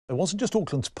It wasn't just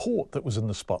Auckland's port that was in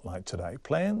the spotlight today.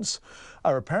 Plans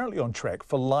are apparently on track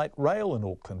for light rail in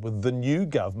Auckland, with the new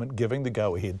government giving the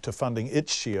go-ahead to funding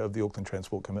its share of the Auckland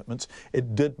transport commitments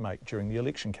it did make during the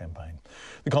election campaign.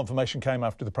 The confirmation came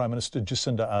after the Prime Minister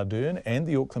Jacinda Ardern and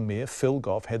the Auckland Mayor Phil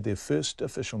Goff had their first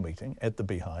official meeting at the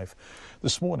Beehive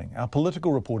this morning. Our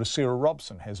political reporter Sarah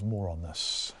Robson has more on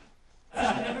this.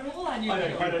 I don't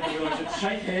realise it's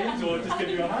shake hands or just give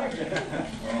you a hug.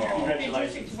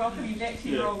 Congratulations. Welcome you back to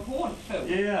your old haunt, Phil.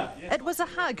 Yeah. It was a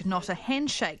hug, not a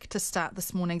handshake, to start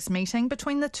this morning's meeting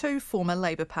between the two former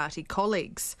Labour Party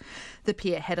colleagues. The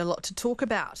pair had a lot to talk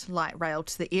about: light rail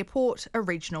to the airport, a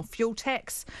regional fuel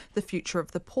tax, the future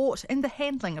of the port and the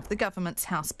handling of the government's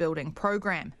house building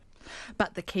program.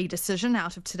 But the key decision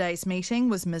out of today's meeting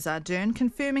was Ms Ardern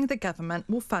confirming the government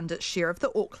will fund its share of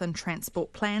the Auckland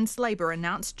transport plans Labour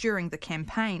announced during the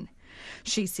campaign.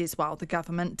 She says while the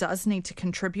government does need to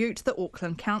contribute, the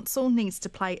Auckland Council needs to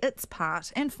play its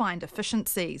part and find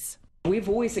efficiencies. We've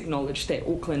always acknowledged that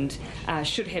Auckland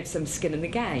should have some skin in the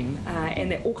game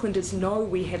and that Aucklanders know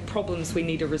we have problems we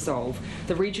need to resolve.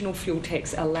 The regional fuel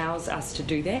tax allows us to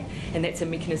do that, and that's a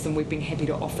mechanism we've been happy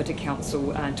to offer to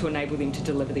Council to enable them to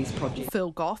deliver these projects.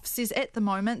 Phil Goff says at the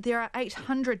moment there are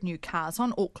 800 new cars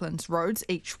on Auckland's roads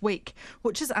each week,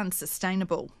 which is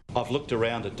unsustainable. I've looked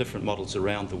around at different models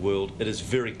around the world. It is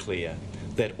very clear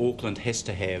that Auckland has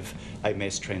to have a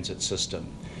mass transit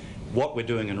system. What we're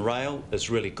doing in rail is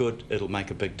really good, it'll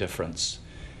make a big difference.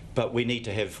 But we need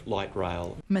to have light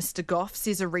rail. Mr Goff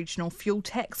says a regional fuel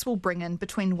tax will bring in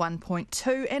between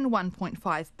 $1.2 and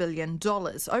 $1.5 billion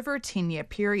over a 10-year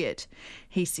period.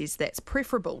 He says that's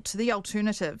preferable to the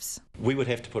alternatives. We would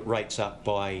have to put rates up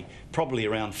by probably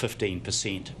around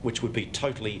 15%, which would be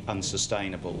totally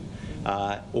unsustainable.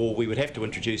 Or we would have to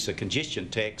introduce a congestion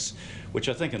tax, which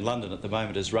I think in London at the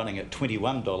moment is running at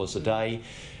 $21 a day.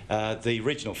 The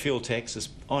regional fuel tax is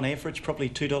on average probably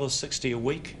 $2.60 a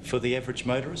week for the average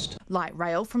motorist. Light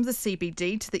rail from the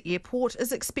CBD to the airport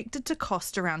is expected to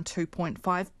cost around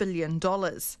 $2.5 billion.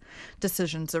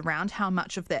 Decisions around how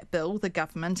much of that bill the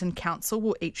government and council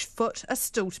will each foot are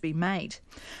still to be made.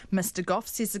 Mr Goff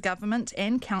says the government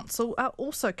and council are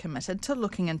also committed to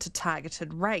looking into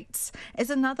targeted rates as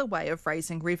another way of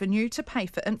raising revenue to pay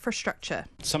for infrastructure.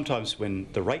 Sometimes when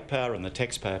the ratepayer and the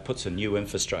taxpayer puts in new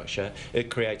infrastructure,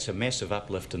 it creates a massive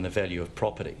uplift in the value of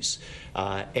properties.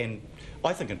 And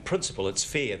I think in principle it's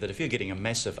fair that if you're getting a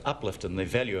massive uplift in the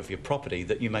value of your property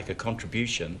that you make a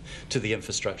contribution to the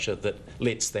infrastructure that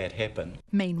lets that happen.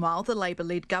 Meanwhile, the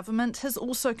Labour-led government has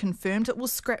also confirmed it will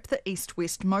scrap the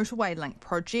East-West motorway link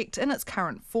project in its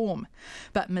current form.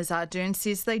 But Ms Ardern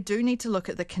says they do need to look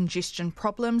at the congestion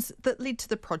problems that led to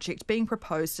the project being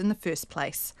proposed in the first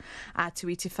place. Atu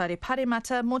i te whare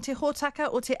paremata mo te hōtaka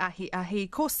o te ahi,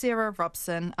 ko Sarah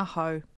Robson, aho.